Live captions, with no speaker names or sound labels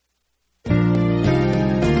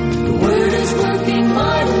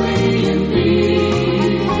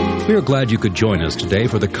We are glad you could join us today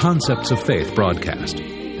for the Concepts of Faith broadcast.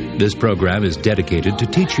 This program is dedicated to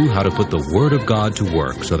teach you how to put the Word of God to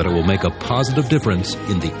work so that it will make a positive difference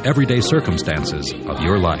in the everyday circumstances of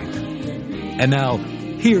your life. And now,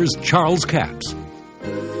 here's Charles Capps.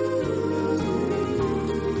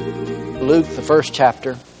 Luke, the first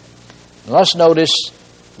chapter. Let's notice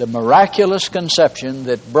the miraculous conception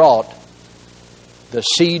that brought the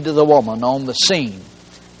seed of the woman on the scene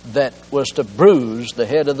that was to bruise the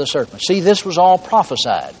head of the serpent. See, this was all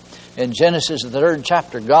prophesied. In Genesis, the 3rd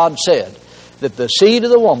chapter, God said that the seed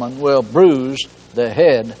of the woman will bruise the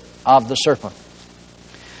head of the serpent.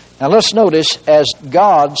 Now let's notice, as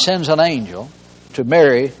God sends an angel to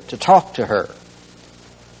Mary to talk to her.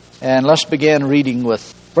 And let's begin reading with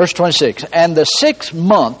verse 26. And the 6th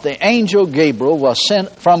month, the angel Gabriel was sent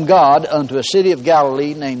from God unto a city of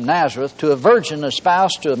Galilee named Nazareth to a virgin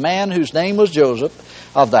espoused to a man whose name was Joseph,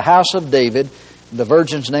 of the house of David. The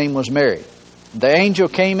virgin's name was Mary. The angel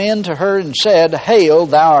came in to her and said, Hail,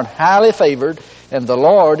 thou art highly favored, and the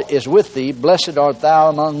Lord is with thee. Blessed art thou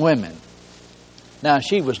among women. Now,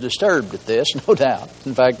 she was disturbed at this, no doubt.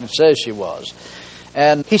 In fact, it says she was.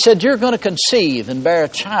 And he said, You're going to conceive and bear a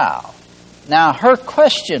child. Now, her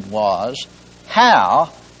question was,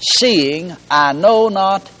 How, seeing I know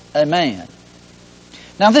not a man?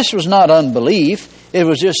 Now, this was not unbelief. It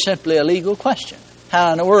was just simply a legal question.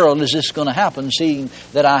 How in the world is this going to happen, seeing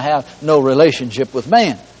that I have no relationship with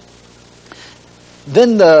man?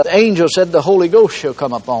 Then the angel said, The Holy Ghost shall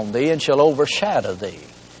come upon thee, and shall overshadow thee.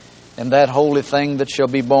 And that holy thing that shall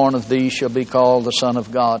be born of thee shall be called the Son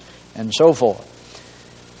of God, and so forth.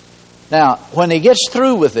 Now, when he gets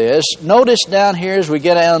through with this, notice down here as we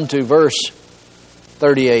get down to verse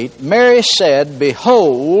 38, Mary said,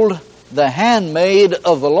 Behold, the handmaid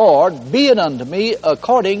of the Lord, be it unto me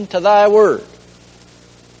according to thy word.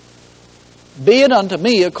 Be it unto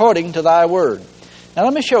me according to thy word. Now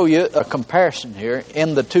let me show you a comparison here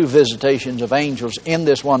in the two visitations of angels in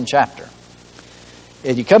this one chapter.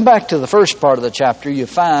 If you come back to the first part of the chapter, you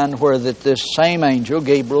find where that this same angel,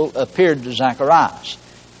 Gabriel, appeared to Zacharias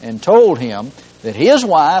and told him that his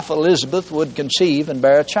wife, Elizabeth, would conceive and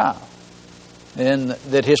bear a child. And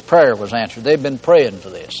that his prayer was answered. They've been praying for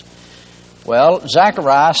this. Well,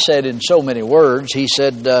 Zacharias said in so many words, he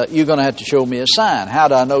said, You're going to have to show me a sign. How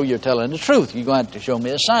do I know you're telling the truth? You're going to have to show me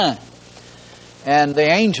a sign. And the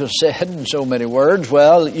angel said in so many words,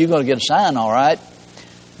 Well, you're going to get a sign, all right.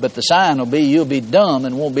 But the sign will be you'll be dumb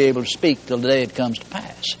and won't be able to speak till the day it comes to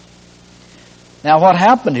pass. Now, what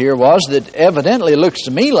happened here was that evidently, it looks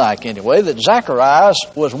to me like anyway, that Zacharias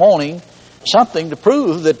was wanting something to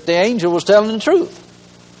prove that the angel was telling the truth.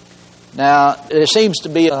 Now, there seems to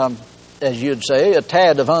be, as you'd say, a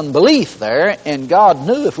tad of unbelief there, and God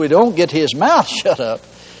knew if we don't get his mouth shut up,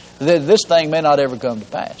 that this thing may not ever come to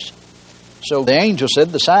pass. So the angel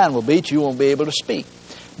said, the sign will be that you won't be able to speak.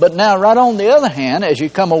 But now, right on the other hand, as you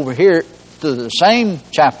come over here to the same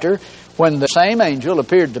chapter, when the same angel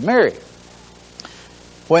appeared to Mary,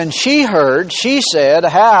 when she heard, she said,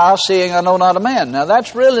 How, seeing I know not a man? Now,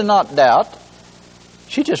 that's really not doubt.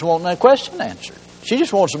 She just wants that question answered. She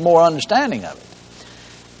just wants some more understanding of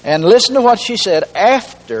it. And listen to what she said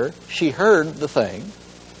after she heard the thing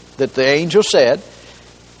that the angel said.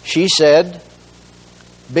 She said,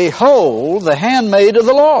 Behold, the handmaid of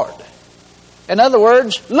the Lord. In other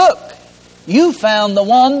words, look, you found the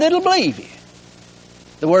one that'll believe you.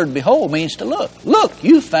 The word behold means to look. Look,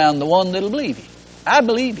 you found the one that'll believe you. I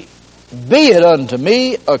believe you. Be it unto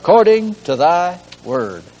me according to thy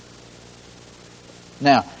word.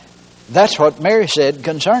 Now, that's what Mary said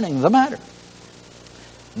concerning the matter.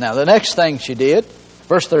 Now, the next thing she did,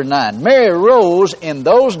 verse 39, Mary rose in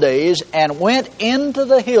those days and went into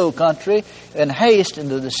the hill country in haste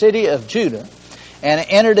into the city of Judah, and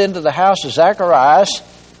entered into the house of Zacharias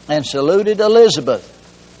and saluted Elizabeth,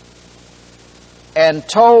 and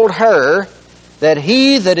told her that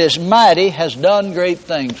he that is mighty has done great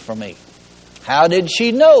things for me. How did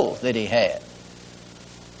she know that he had?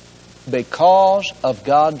 Because of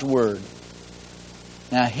God's word.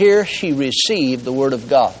 Now here she received the word of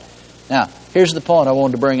God. Now here's the point I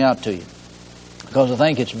wanted to bring out to you, because I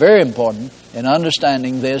think it's very important in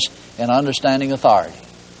understanding this and understanding authority.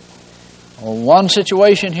 On one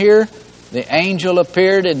situation here, the angel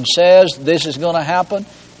appeared and says, This is going to happen.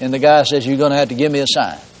 And the guy says, You're going to have to give me a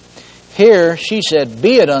sign. Here she said,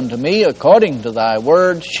 Be it unto me according to thy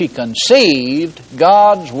word. She conceived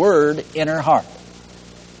God's word in her heart.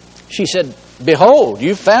 She said, Behold,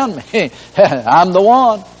 you found me. I'm the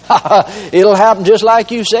one. It'll happen just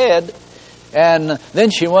like you said. And then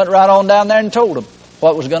she went right on down there and told him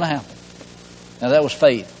what was going to happen. Now that was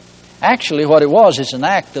faith. Actually, what it was, it's an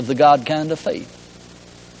act of the God kind of faith.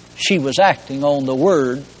 She was acting on the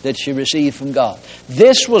word that she received from God.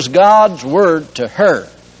 This was God's word to her.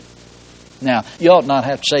 Now, you ought not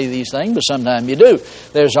have to say these things, but sometimes you do.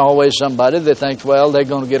 There's always somebody that thinks, well, they're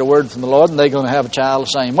going to get a word from the Lord and they're going to have a child the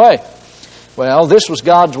same way. Well, this was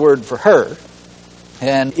God's word for her,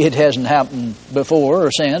 and it hasn't happened before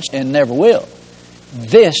or since and never will.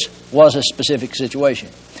 This was a specific situation.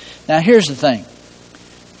 Now, here's the thing.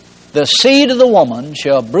 The seed of the woman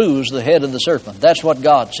shall bruise the head of the serpent. That's what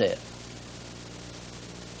God said.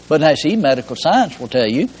 But now, see, medical science will tell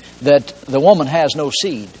you that the woman has no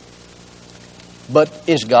seed. But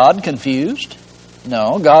is God confused?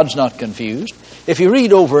 No, God's not confused. If you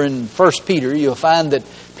read over in 1 Peter, you'll find that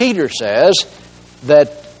Peter says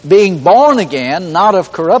that being born again, not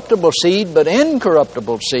of corruptible seed, but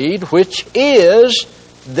incorruptible seed, which is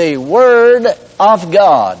the Word of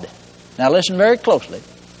God. Now listen very closely.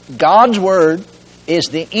 God's Word is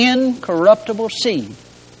the incorruptible seed.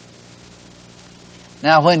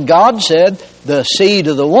 Now when God said, the seed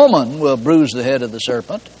of the woman will bruise the head of the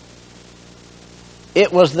serpent,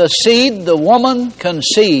 it was the seed the woman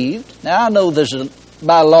conceived. Now I know there's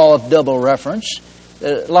by law of double reference.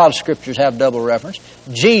 A lot of scriptures have double reference.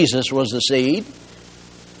 Jesus was the seed,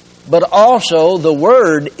 but also the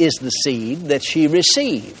Word is the seed that she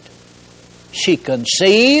received. She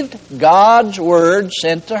conceived God's Word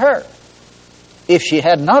sent to her. If she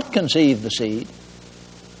had not conceived the seed,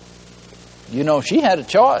 you know, she had a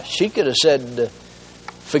choice. She could have said,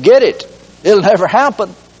 forget it. It'll never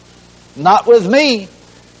happen. Not with me.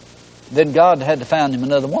 Then God had to find him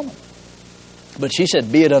another woman. But she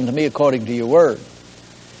said, be it unto me according to your word.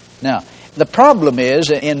 Now, the problem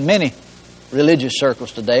is, in many religious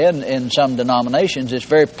circles today, and in some denominations, it's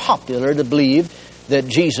very popular to believe that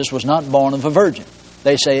Jesus was not born of a virgin.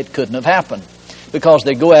 They say it couldn't have happened because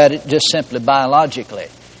they go at it just simply biologically.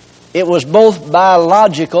 It was both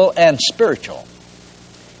biological and spiritual.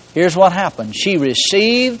 Here's what happened. She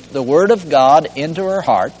received the Word of God into her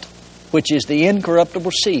heart, which is the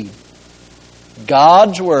incorruptible seed.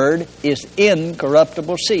 God's Word is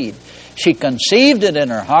incorruptible seed. She conceived it in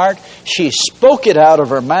her heart. She spoke it out of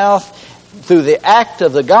her mouth. Through the act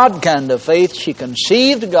of the God kind of faith, she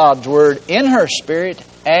conceived God's Word in her spirit,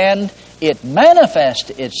 and it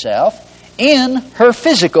manifested itself in her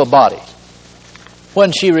physical body.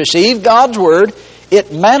 When she received God's Word,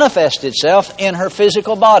 it manifested itself in her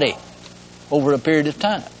physical body over a period of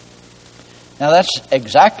time. Now that's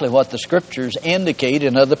exactly what the Scriptures indicate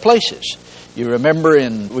in other places. You remember,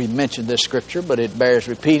 we mentioned this Scripture, but it bears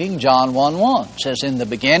repeating. John 1:1 says, in the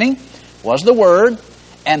beginning was the Word,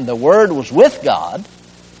 and the Word was with God,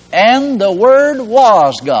 and the Word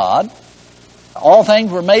was God. All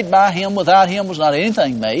things were made by Him. Without Him was not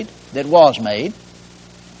anything made that was made.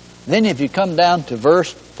 Then if you come down to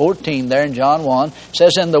verse 14 there in John 1, it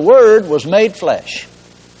says, and the Word was made flesh.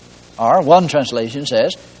 Or one translation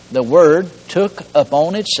says, the Word took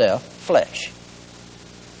upon itself flesh.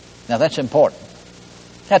 Now that's important.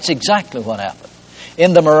 That's exactly what happened.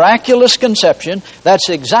 In the miraculous conception, that's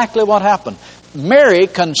exactly what happened. Mary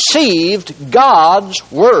conceived God's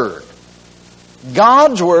Word.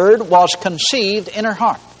 God's Word was conceived in her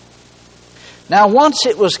heart. Now, once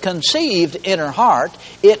it was conceived in her heart,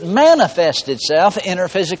 it manifested itself in her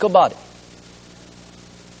physical body.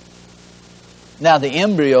 Now, the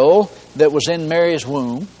embryo that was in Mary's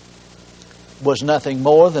womb was nothing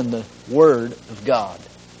more than the Word of God.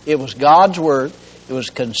 It was God's Word. It was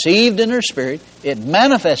conceived in her spirit. It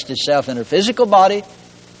manifested itself in her physical body,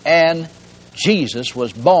 and Jesus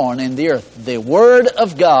was born in the earth. The Word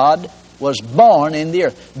of God was born in the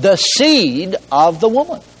earth. The seed of the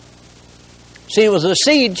woman. See, it was the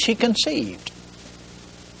seed she conceived.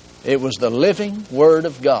 It was the living Word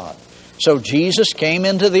of God. So Jesus came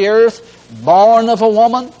into the earth, born of a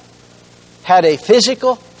woman, had a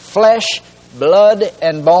physical, flesh, blood,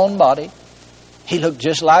 and bone body. He looked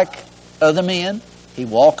just like other men. He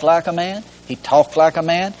walked like a man. He talked like a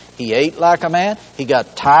man. He ate like a man. He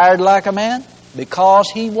got tired like a man because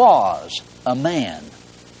he was a man.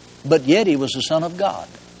 But yet he was the Son of God.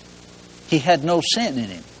 He had no sin in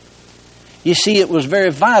him. You see, it was very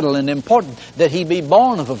vital and important that he be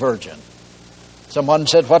born of a virgin. Someone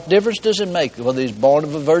said, what difference does it make whether he's born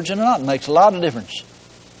of a virgin or not? It makes a lot of difference.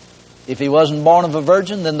 If he wasn't born of a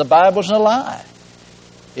virgin, then the Bible's a lie.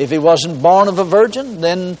 If he wasn't born of a virgin,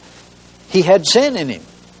 then he had sin in him.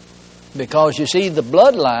 Because, you see, the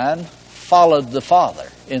bloodline followed the father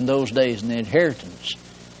in those days in the inheritance.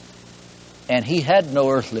 And he had no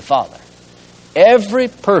earthly father. Every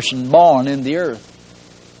person born in the earth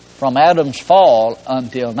from Adam's fall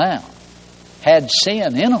until now had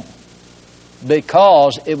sin in them.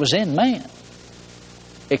 because it was in man,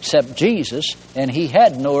 except Jesus, and he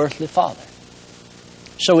had no earthly father.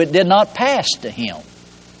 So it did not pass to him.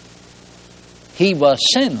 He was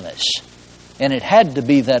sinless, and it had to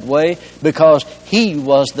be that way because he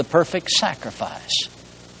was the perfect sacrifice.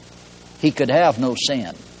 He could have no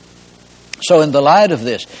sin. So in the light of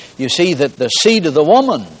this, you see that the seed of the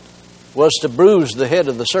woman was to bruise the head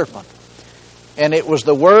of the serpent. And it was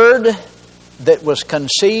the word that was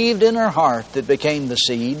conceived in her heart that became the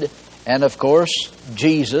seed. And of course,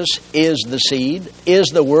 Jesus is the seed, is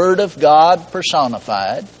the Word of God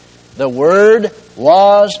personified. The Word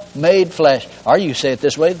was made flesh. Or you say it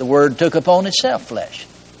this way, the Word took upon itself flesh.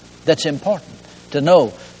 That's important to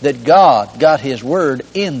know that God got His Word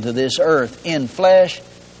into this earth in flesh,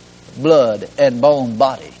 blood, and bone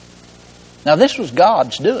body. Now this was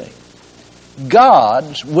God's doing.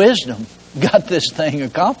 God's wisdom got this thing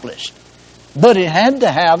accomplished. But it had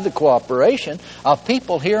to have the cooperation of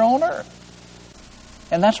people here on earth.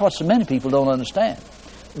 And that's what so many people don't understand.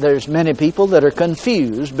 There's many people that are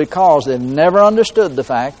confused because they've never understood the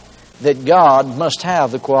fact that God must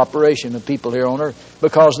have the cooperation of people here on earth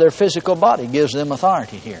because their physical body gives them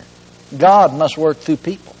authority here. God must work through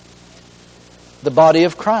people. The body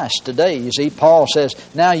of Christ today, you see, Paul says,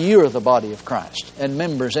 now you are the body of Christ, and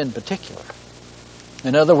members in particular.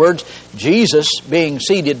 In other words, Jesus being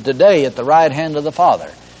seated today at the right hand of the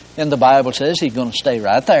Father. And the Bible says He's going to stay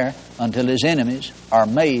right there until His enemies are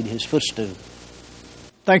made His footstool.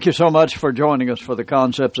 Thank you so much for joining us for the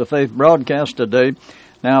Concepts of Faith broadcast today.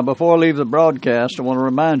 Now, before I leave the broadcast, I want to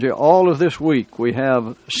remind you, all of this week we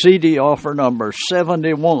have CD offer number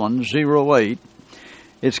 7108.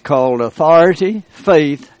 It's called Authority,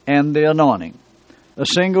 Faith, and the Anointing. A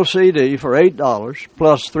single CD for $8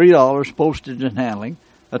 plus $3 postage and handling,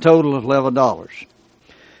 a total of $11.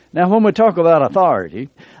 Now, when we talk about authority,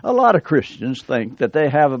 a lot of Christians think that they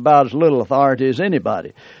have about as little authority as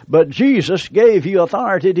anybody. But Jesus gave you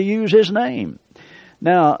authority to use His name.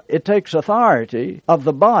 Now, it takes authority of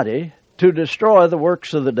the body to destroy the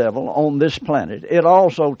works of the devil on this planet. It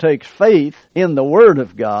also takes faith in the Word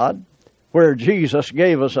of God, where Jesus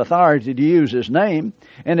gave us authority to use His name,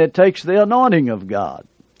 and it takes the anointing of God.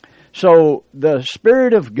 So the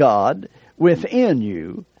Spirit of God within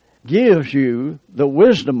you gives you the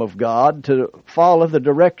wisdom of God to follow the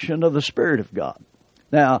direction of the Spirit of God.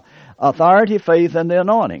 Now, authority, faith, and the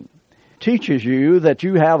anointing teaches you that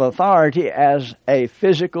you have authority as a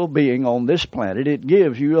physical being on this planet. It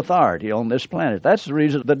gives you authority on this planet. That's the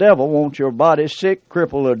reason the devil wants your body sick,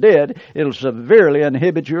 crippled, or dead. It'll severely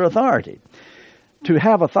inhibit your authority. To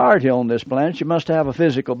have authority on this planet, you must have a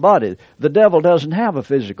physical body. The devil doesn't have a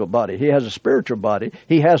physical body. He has a spiritual body.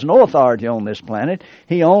 He has no authority on this planet.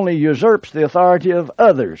 He only usurps the authority of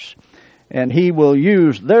others. And he will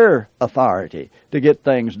use their authority to get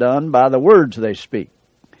things done by the words they speak.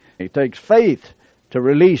 It takes faith to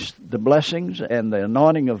release the blessings and the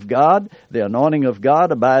anointing of God. The anointing of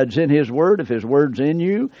God abides in His Word. If His Word's in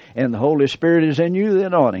you and the Holy Spirit is in you, the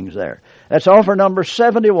anointing's there. That's offer number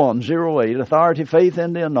 7108, Authority, Faith,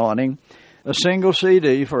 and the Anointing. A single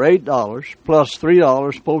CD for $8 plus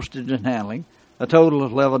 $3 postage and handling, a total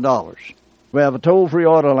of $11. We have a toll-free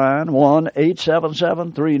order line,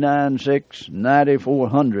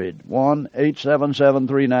 1-877-396-9400,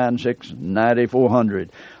 1-877-396-9400.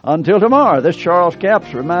 Until tomorrow, this Charles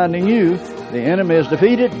Capps reminding you, the enemy is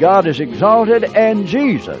defeated, God is exalted, and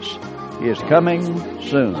Jesus is coming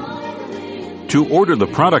soon. To order the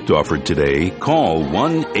product offered today, call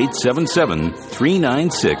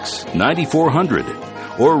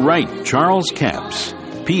 1-877-396-9400 or write Charles Capps,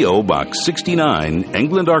 P.O. Box 69,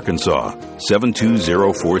 England, Arkansas,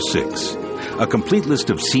 72046. A complete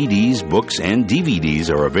list of CDs, books, and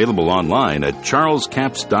DVDs are available online at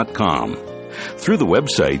charlescapps.com. Through the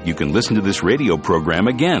website, you can listen to this radio program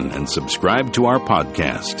again and subscribe to our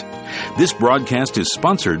podcast. This broadcast is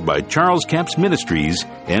sponsored by Charles Capps Ministries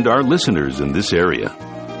and our listeners in this area.